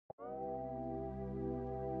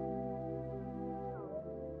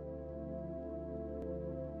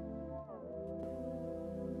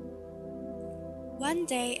One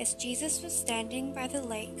day, as Jesus was standing by the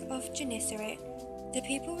lake of Gennesaret, the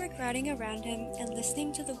people were crowding around him and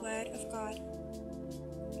listening to the word of God.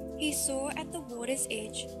 He saw at the water's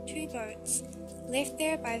edge 2 boats, left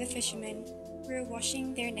there by the fishermen, who were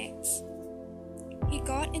washing their nets. He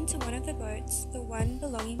got into one of the boats, the one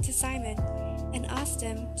belonging to Simon, and asked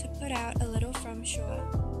him to put out a little from shore.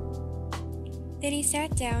 Then he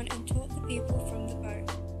sat down and taught the people from the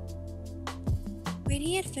boat. When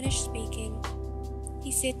he had finished speaking,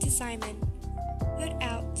 he said to Simon, "Put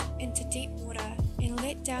out into deep water and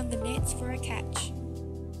let down the nets for a catch."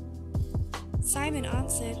 Simon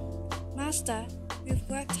answered, "Master, we've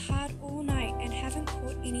worked hard all night and haven't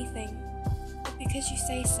caught anything, but because you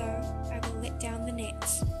say so, I will let down the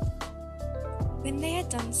nets." When they had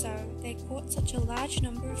done so, they caught such a large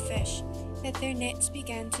number of fish that their nets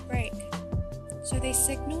began to break. So they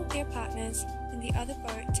signaled their partners in the other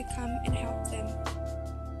boat to come and help them.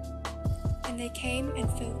 And they came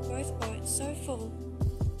and filled both boats so full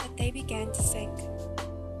that they began to sink.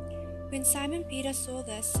 When Simon Peter saw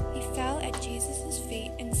this, he fell at Jesus'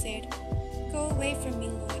 feet and said, "Go away from me,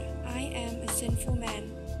 Lord, I am a sinful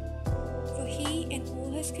man." For he and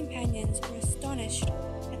all his companions were astonished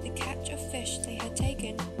at the catch of fish they had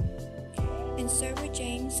taken. And so were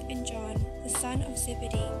James and John, the son of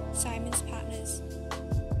Zebedee, Simon's partners.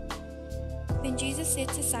 Then Jesus said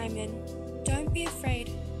to Simon, "Don't be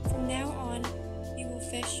afraid, from now on you will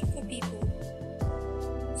fish for people."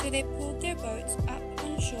 So they pulled their boats up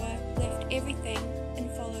on shore, left everything,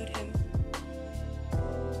 and followed him.